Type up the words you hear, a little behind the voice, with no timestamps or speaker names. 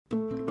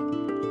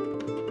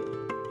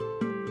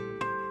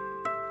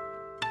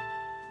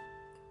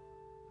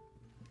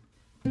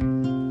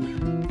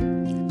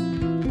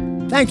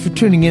Thanks for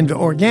tuning in to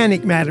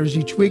Organic Matters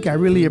each week. I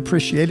really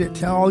appreciate it.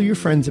 Tell all your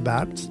friends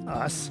about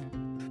us.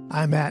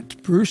 I'm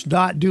at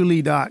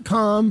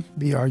bruce.dooley.com,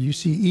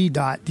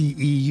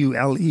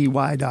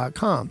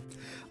 bruce.deuley.com.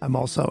 I'm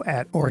also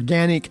at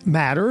Organic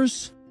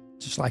Matters,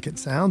 just like it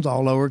sounds,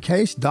 all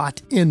lowercase,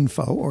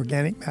 .info,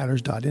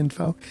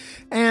 organicmatters.info.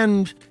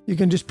 And you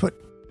can just put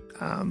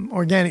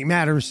Organic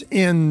Matters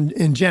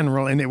in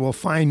general, and it will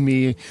find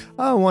me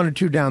one or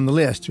two down the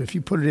list. If you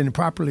put it in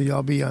properly,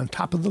 I'll be on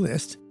top of the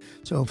list.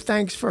 So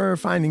thanks for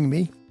finding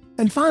me.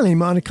 And finally,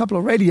 I'm on a couple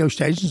of radio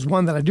stations.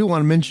 One that I do want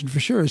to mention for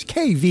sure is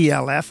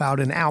KVLF out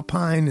in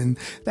Alpine and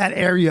that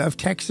area of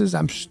Texas.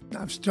 I'm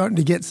starting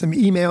to get some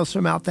emails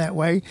from out that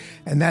way.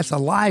 And that's a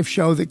live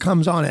show that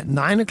comes on at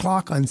 9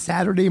 o'clock on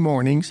Saturday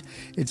mornings.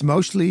 It's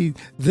mostly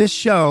this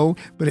show,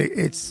 but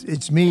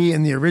it's me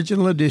in the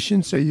original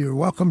edition. So you're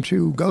welcome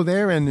to go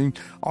there and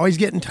always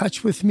get in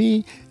touch with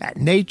me at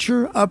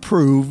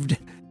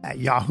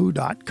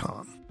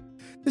natureapproved@yahoo.com.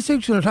 This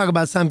week's going to talk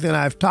about something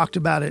I've talked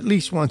about at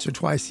least once or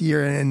twice a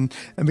year, and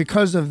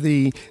because of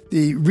the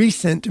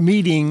recent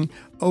meeting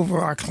over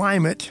our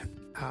climate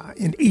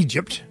in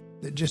Egypt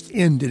that just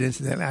ended,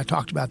 incidentally, I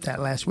talked about that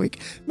last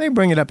week. May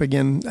bring it up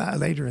again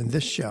later in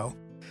this show.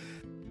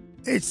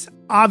 It's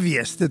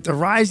obvious that the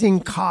rising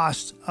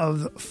cost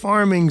of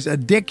farming's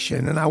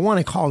addiction, and I want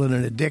to call it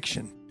an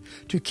addiction,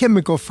 to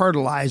chemical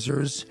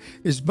fertilizers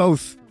is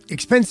both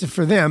expensive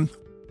for them,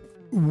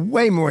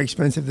 way more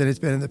expensive than it's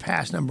been in the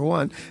past, number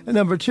one. And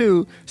number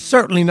two,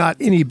 certainly not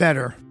any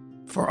better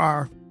for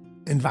our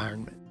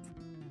environment.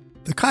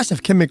 The cost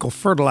of chemical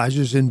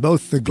fertilizers in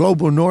both the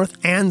global north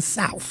and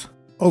south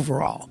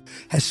overall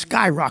has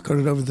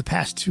skyrocketed over the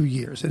past 2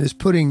 years and is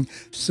putting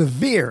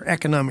severe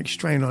economic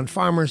strain on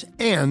farmers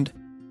and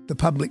the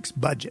public's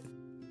budget.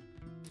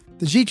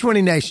 The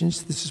G20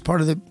 nations, this is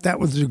that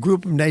was the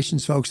group of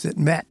nations, folks, that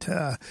met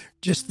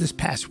just this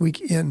past week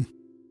in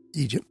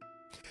Egypt.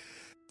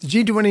 The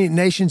G20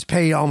 nations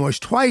paid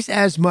almost twice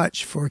as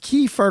much for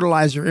key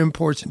fertilizer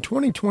imports in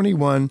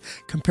 2021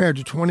 compared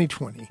to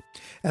 2020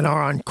 and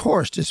are on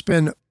course to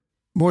spend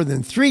more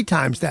than 3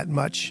 times that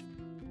much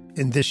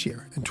in this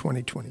year, in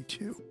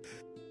 2022.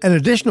 An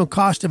additional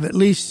cost of at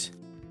least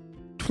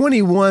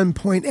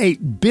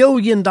 $21.8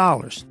 billion.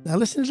 Now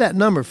listen to that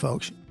number,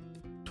 folks.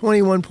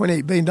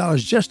 $21.8 billion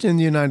just in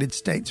the United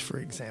States, for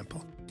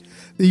example.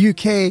 The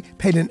UK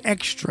paid an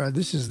extra,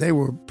 they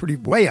were pretty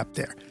way up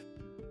there.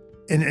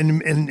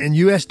 In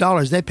U.S.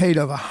 dollars, they paid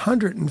over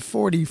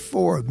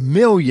 $144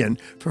 million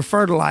for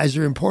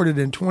fertilizer imported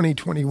in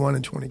 2021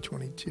 and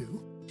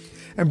 2022.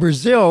 And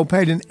Brazil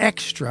paid an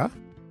extra,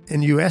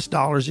 in U.S.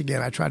 dollars,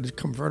 again, I tried to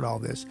convert all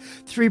this,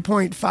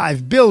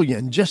 $3.5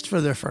 billion just for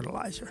their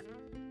fertilizer.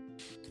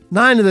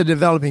 9 of the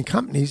developing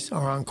companies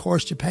are on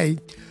course to pay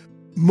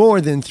more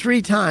than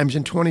 3 times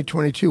in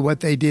 2022 what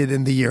they did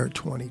in the year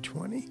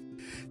 2020.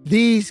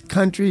 These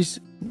countries,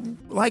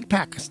 like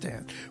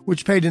Pakistan,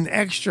 which paid an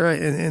extra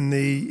in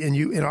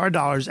our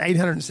dollars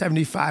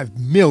 $875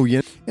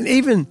 million, and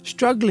even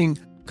struggling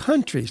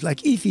countries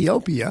like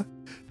Ethiopia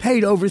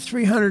paid over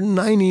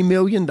 $390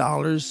 million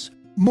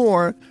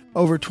more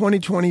over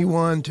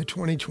 2021 to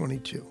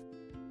 2022.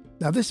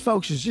 Now, this,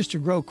 folks, is just to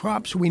grow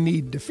crops we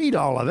need to feed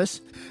all of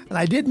us. And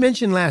I did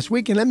mention last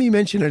week, and let me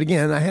mention it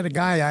again. I had a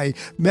guy I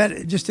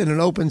met just in an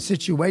open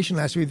situation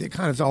last week that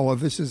kind of thought, well,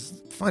 this is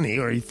funny,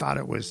 or he thought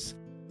it was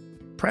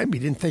he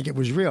didn't think it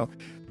was real.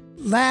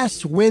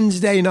 Last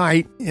Wednesday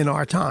night in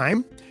our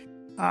time,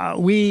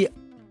 we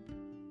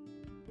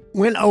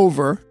went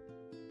over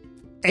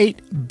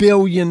 8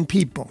 billion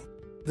people.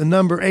 The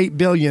number 8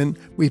 billion,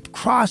 we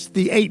crossed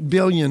the 8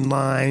 billion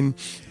line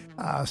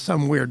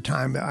some weird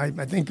time. I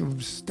think it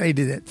was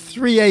stated at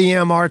 3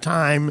 a.m. our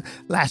time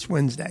last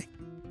Wednesday.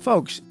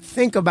 Folks,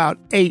 think about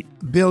 8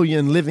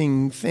 billion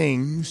living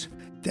things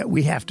that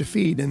we have to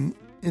feed. And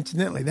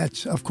incidentally,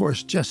 that's, of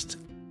course, just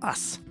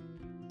us.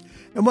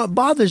 And what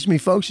bothers me,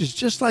 folks, is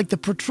just like the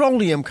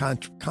petroleum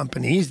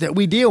companies that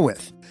we deal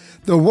with.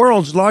 The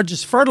world's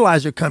largest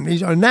fertilizer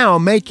companies are now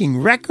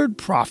making record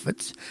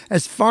profits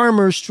as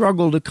farmers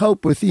struggle to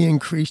cope with the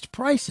increased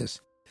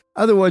prices.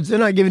 In other words, they're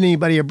not giving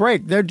anybody a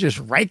break. They're just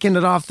raking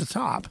it off the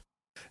top.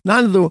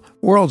 9 of the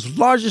world's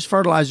largest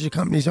fertilizer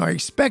companies are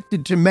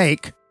expected to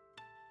make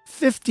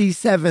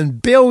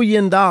 $57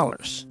 billion.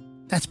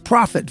 That's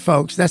profit,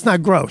 folks. That's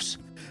not gross.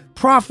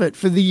 Profit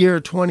for the year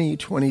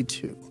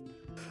 2022.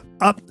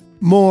 Up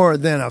more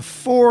than a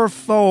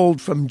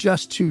 4-fold from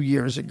just 2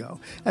 years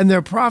ago. And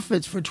their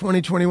profits for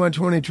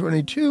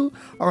 2021-2022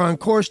 are on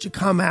course to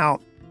come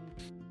out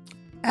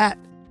at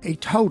a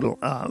total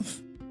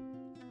of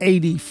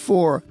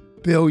 $84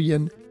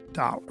 billion.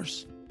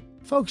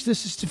 Folks,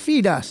 this is to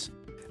feed us.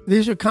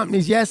 These are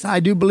companies, yes, I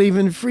do believe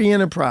in free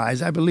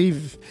enterprise. I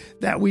believe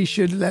that we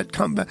should let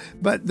come,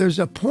 but there's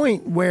a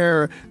point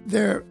where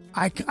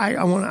I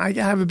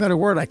have a better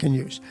word I can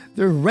use.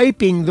 They're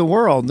raping the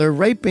world. They're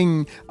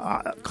raping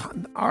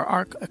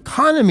our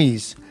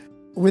economies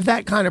with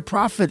that kind of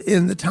profit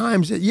in the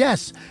times that,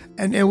 yes,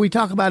 and we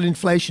talk about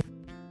inflation.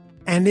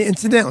 And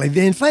incidentally,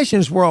 the inflation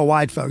is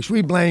worldwide, folks.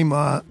 We blame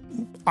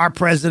our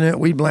president,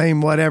 we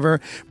blame whatever,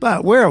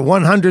 but we're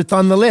 100th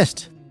on the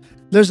list.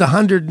 There's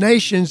 100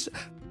 nations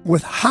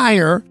with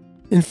higher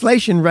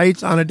inflation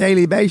rates on a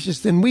daily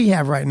basis than we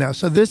have right now.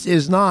 So this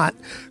is not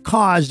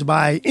caused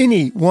by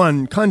any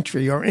one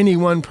country or any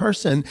one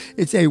person.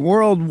 It's a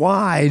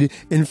worldwide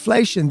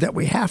inflation that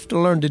we have to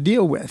learn to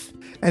deal with.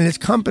 And it's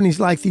companies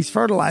like these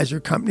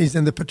fertilizer companies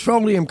and the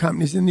petroleum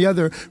companies and the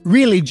other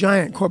really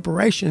giant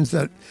corporations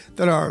that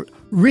are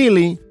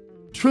really,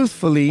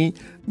 truthfully,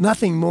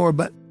 nothing more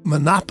but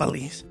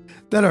monopolies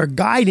that are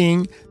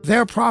guiding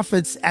their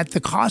profits at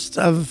the cost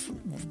of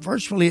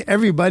virtually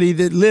everybody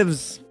that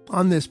lives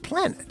on this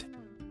planet.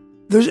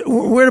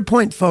 We're at a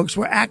point, folks,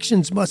 where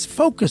actions must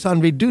focus on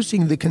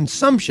reducing the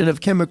consumption of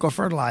chemical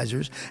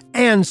fertilizers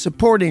and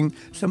supporting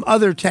some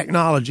other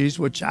technologies,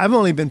 which I've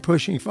only been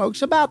pushing,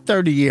 folks, about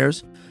 30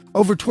 years,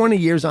 over 20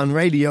 years on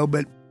radio.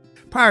 But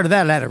prior to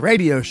that, I had a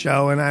radio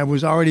show, and I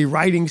was already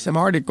writing some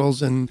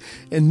articles in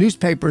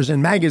newspapers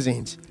and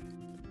magazines.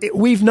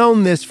 We've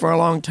known this for a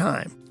long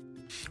time.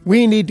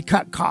 We need to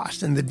cut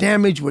costs and the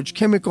damage which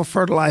chemical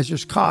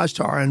fertilizers cause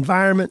to our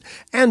environment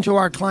and to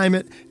our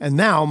climate, and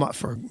now,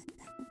 for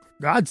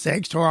God's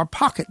sakes, to our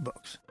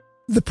pocketbooks.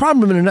 The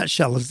problem in a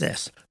nutshell is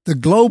this. The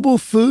global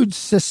food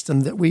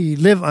system that we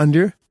live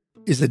under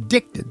is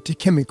addicted to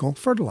chemical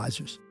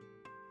fertilizers.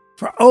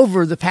 For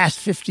over the past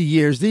 50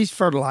 years, these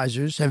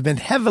fertilizers have been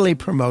heavily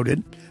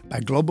promoted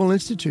by global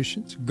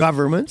institutions,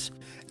 governments,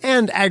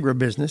 and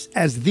agribusiness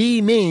as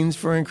the means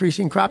for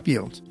increasing crop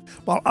yields,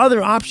 while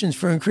other options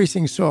for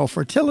increasing soil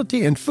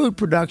fertility and food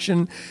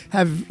production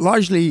have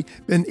largely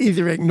been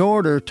either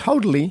ignored or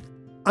totally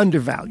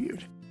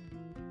undervalued.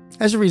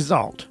 As a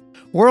result,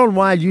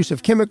 worldwide use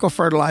of chemical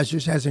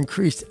fertilizers has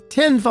increased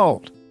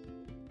tenfold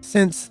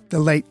since the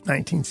late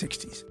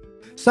 1960s.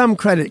 Some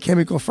credit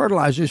chemical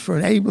fertilizers for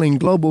enabling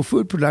global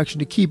food production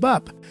to keep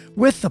up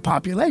with the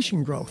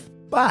population growth,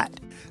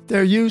 but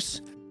their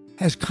use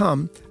has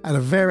come at a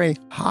very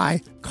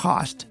high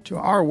cost to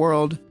our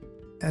world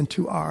and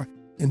to our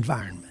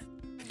environment.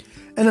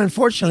 And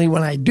unfortunately,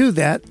 when I do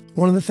that,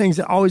 one of the things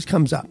that always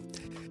comes up,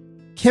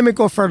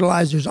 chemical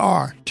fertilizers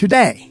are,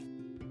 today,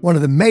 one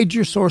of the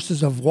major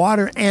sources of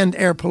water and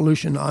air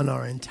pollution on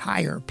our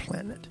entire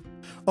planet.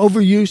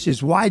 Overuse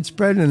is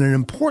widespread and an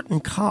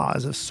important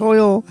cause of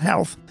soil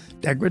health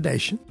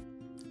degradation.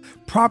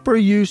 Proper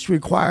use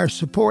requires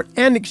support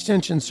and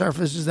extension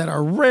surfaces that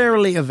are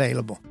rarely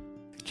available.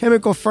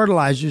 Chemical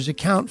fertilizers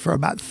account for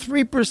about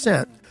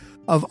 3%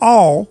 of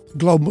all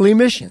global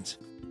emissions.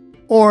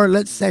 Or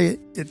let's say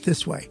it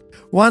this way.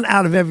 1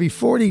 out of every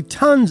 40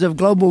 tons of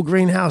global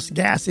greenhouse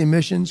gas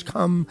emissions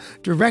come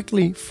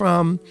directly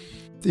from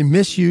the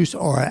misuse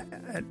or,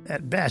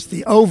 at best,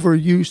 the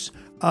overuse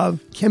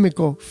of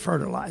chemical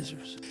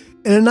fertilizers.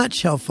 In a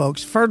nutshell,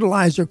 folks,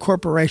 fertilizer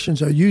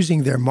corporations are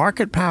using their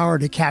market power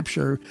to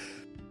capture,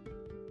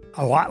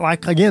 a lot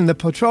like, again, the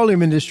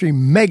petroleum industry,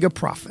 mega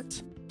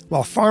profits,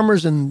 while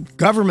farmers and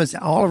governments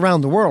all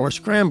around the world are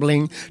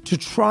scrambling to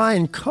try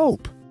and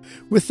cope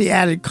with the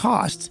added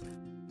costs.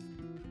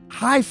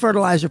 High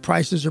fertilizer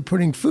prices are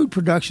putting food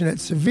production at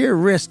severe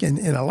risk in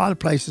a lot of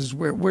places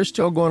where we're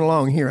still going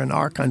along here in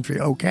our country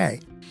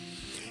okay.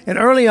 In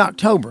early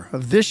October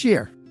of this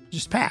year,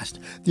 just passed,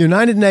 the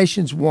United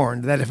Nations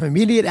warned that if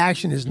immediate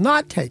action is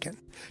not taken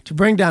to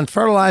bring down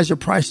fertilizer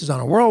prices on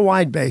a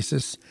worldwide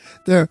basis,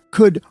 there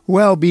could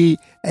well be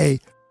a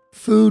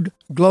food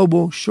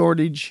global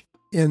shortage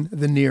in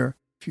the near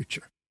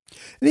future.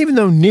 And even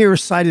though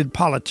nearsighted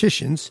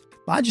politicians,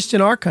 not just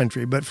in our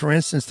country, but for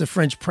instance, the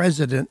French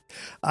president,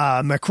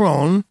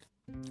 Macron,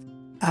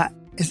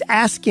 is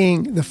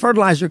asking the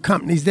fertilizer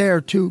companies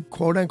there to,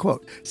 quote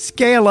unquote,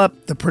 scale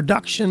up the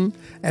production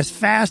as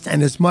fast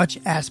and as much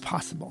as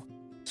possible.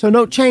 So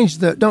don't change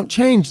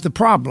the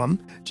problem,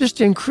 just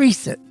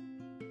increase it.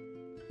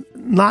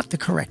 Not the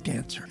correct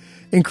answer.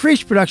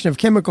 Increased production of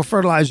chemical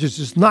fertilizers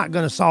is not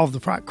going to solve the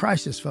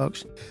crisis,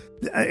 folks.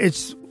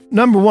 It's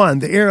number one,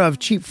 the era of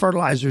cheap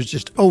fertilizer is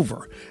just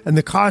over, and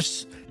the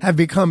costs have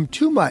become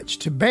too much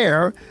to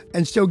bear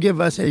and still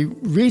give us a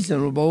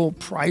reasonable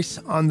price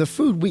on the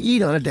food we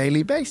eat on a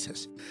daily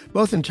basis,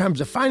 both in terms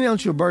of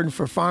financial burden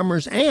for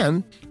farmers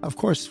and, of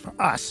course, for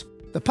us,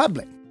 the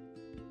public.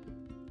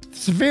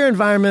 Severe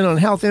environmental and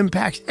health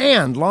impacts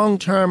and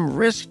long-term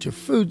risk to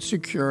food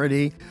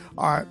security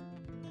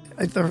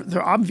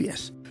they're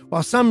obvious.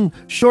 While some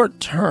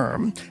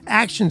short-term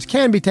actions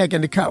can be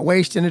taken to cut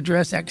waste and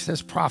address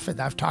excess profit,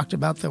 I've talked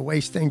about the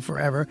waste thing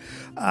forever,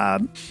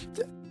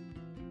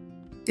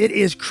 it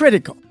is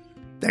critical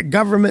that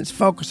governments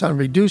focus on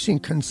reducing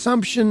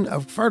consumption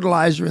of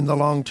fertilizer in the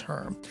long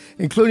term,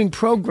 including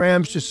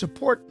programs to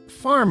support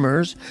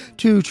farmers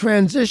to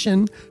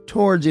transition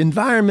towards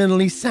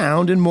environmentally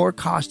sound and more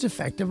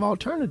cost-effective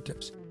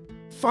alternatives.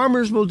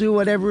 Farmers will do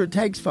whatever it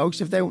takes,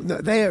 folks, if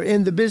they are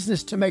in the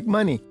business to make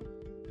money.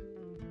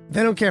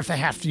 They don't care if they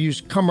have to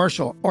use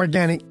commercial,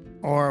 organic,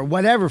 or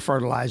whatever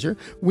fertilizer.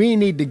 We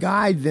need to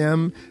guide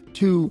them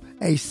to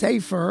a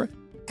safer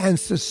and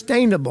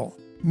sustainable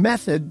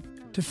method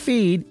to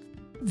feed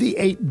the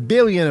 8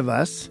 billion of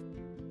us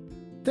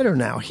that are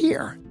now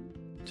here.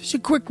 Just a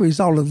quick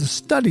result of the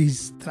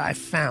studies that I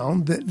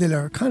found that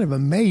are kind of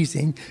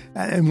amazing,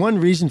 and one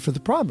reason for the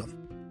problem.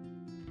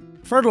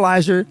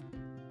 Fertilizer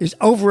is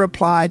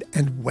overapplied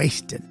and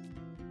wasted.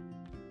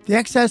 The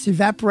excess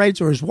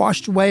evaporates or is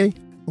washed away.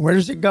 Where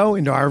does it go?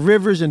 Into our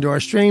rivers, into our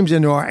streams,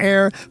 into our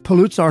air,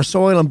 pollutes our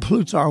soil and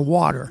pollutes our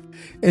water.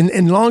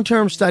 In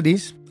long-term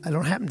studies, I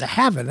don't happen to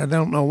have it. I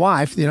don't know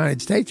why. For the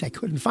United States, I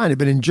couldn't find it.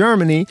 But in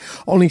Germany,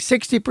 only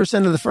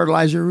 60% of the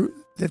fertilizer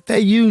that they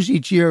use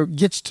each year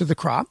gets to the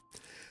crop.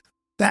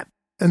 That,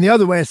 and the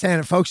other way of saying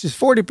it, folks, is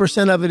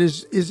 40% of it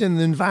is in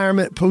the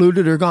environment,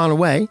 polluted or gone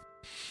away.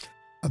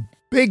 A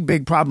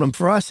big problem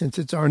for us since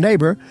it's our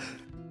neighbor.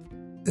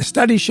 The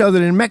studies show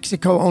that in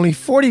Mexico, only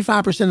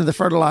 45% of the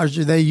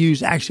fertilizer they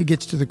use actually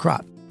gets to the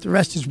crop. The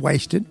rest is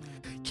wasted.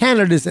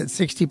 Canada's at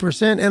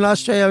 60%, and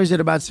Australia is at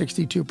about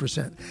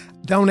 62%.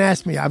 Don't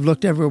ask me. I've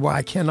looked everywhere.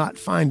 I cannot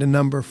find a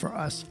number for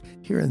us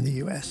here in the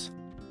U.S.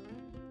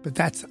 But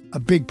that's a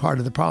big part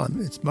of the problem.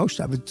 It's most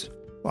of it,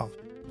 well,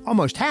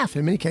 almost half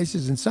in many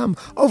cases, and some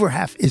over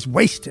half is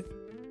wasted.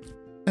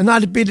 And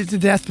not to beat it to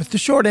death, but the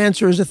short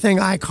answer is a thing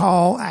I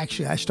call,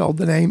 actually I stole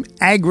the name,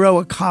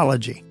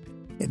 agroecology.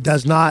 It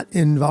does not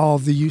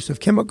involve the use of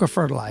chemical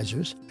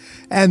fertilizers.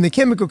 And the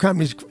chemical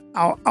companies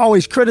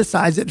always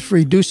criticize it for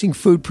reducing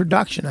food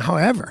production.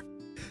 However,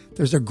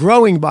 there's a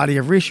growing body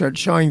of research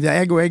showing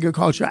that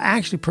agroagriculture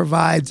actually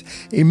provides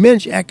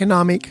immense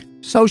economic,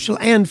 social,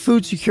 and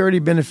food security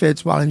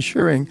benefits while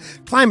ensuring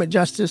climate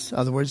justice, in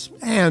other words,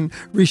 and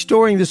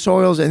restoring the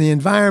soils and the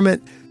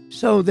environment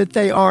so that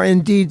they are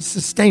indeed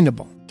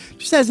sustainable.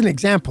 Just as an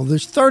example,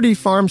 there's 30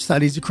 farm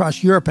studies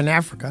across Europe and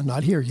Africa,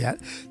 not here yet,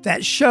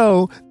 that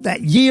show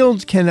that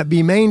yields can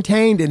be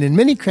maintained and in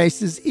many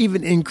cases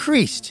even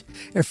increased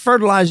if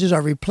fertilizers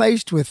are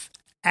replaced with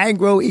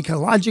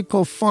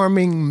agroecological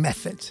farming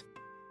methods.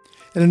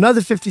 In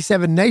another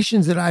 57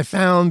 nations that I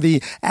found,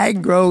 the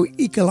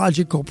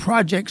agroecological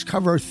projects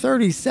cover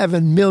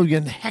 37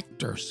 million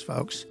hectares,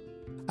 folks.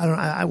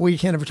 We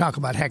can't ever talk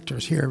about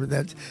hectares here,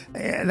 but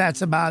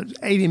that's about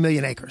 80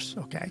 million acres,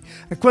 okay?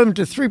 Equivalent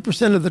to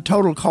 3% of the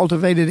total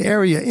cultivated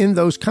area in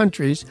those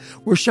countries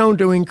were shown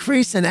to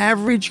increase an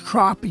average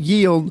crop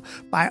yield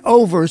by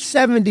over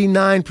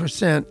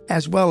 79%,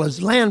 as well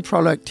as land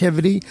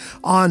productivity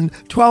on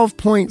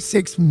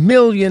 12.6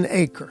 million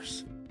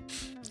acres.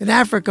 In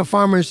Africa,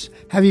 farmers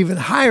have even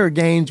higher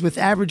gains with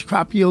average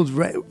crop yields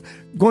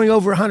going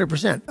over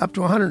 100%, up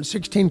to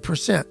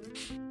 116%.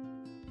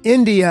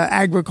 India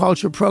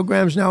agriculture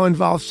programs now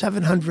involve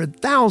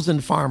 700,000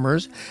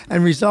 farmers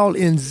and result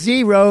in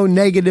zero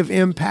negative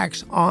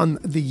impacts on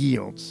the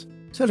yields.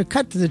 So to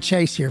cut to the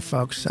chase here,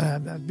 folks, I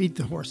beat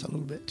the horse a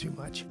little bit too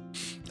much.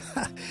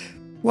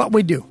 What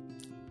we do.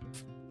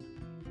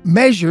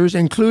 Measures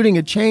including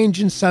a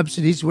change in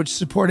subsidies which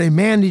support a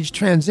managed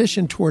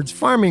transition towards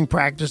farming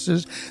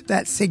practices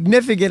that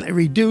significantly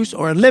reduce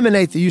or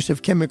eliminate the use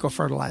of chemical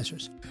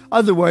fertilizers. In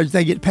other words,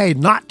 they get paid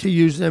not to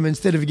use them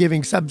instead of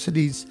giving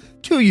subsidies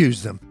to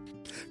use them.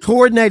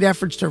 Coordinate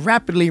efforts to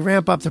rapidly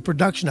ramp up the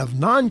production of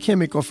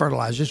non-chemical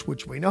fertilizers,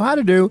 which we know how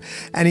to do,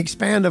 and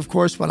expand, of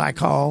course, what I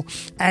call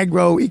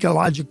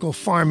agroecological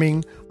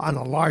farming on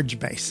a large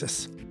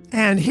basis.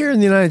 And here in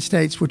the United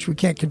States, which we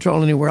can't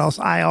control anywhere else,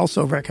 I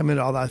also recommend,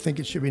 although I think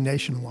it should be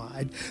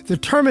nationwide, the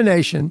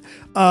termination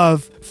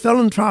of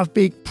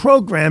philanthropic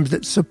programs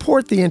that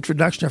support the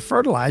introduction of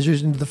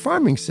fertilizers into the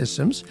farming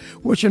systems,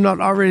 which are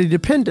not already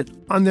dependent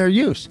on their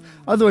use. In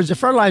other words, the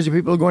fertilizer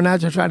people are going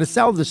out to try to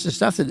sell this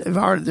stuff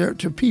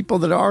to people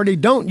that already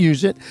don't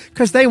use it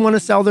because they want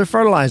to sell their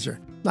fertilizer.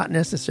 Not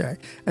necessary.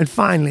 And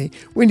finally,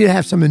 we need to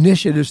have some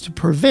initiatives to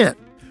prevent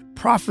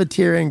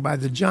profiteering by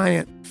the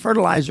giant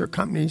fertilizer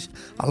companies,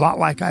 a lot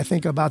like I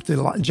think about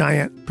the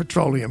giant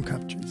petroleum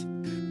companies.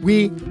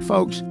 We,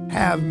 folks,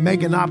 have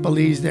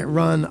meganopolies that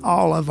run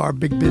all of our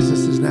big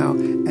businesses now,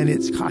 and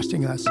it's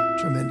costing us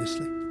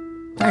tremendously.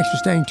 Thanks for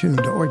staying tuned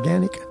to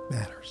Organic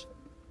Matters.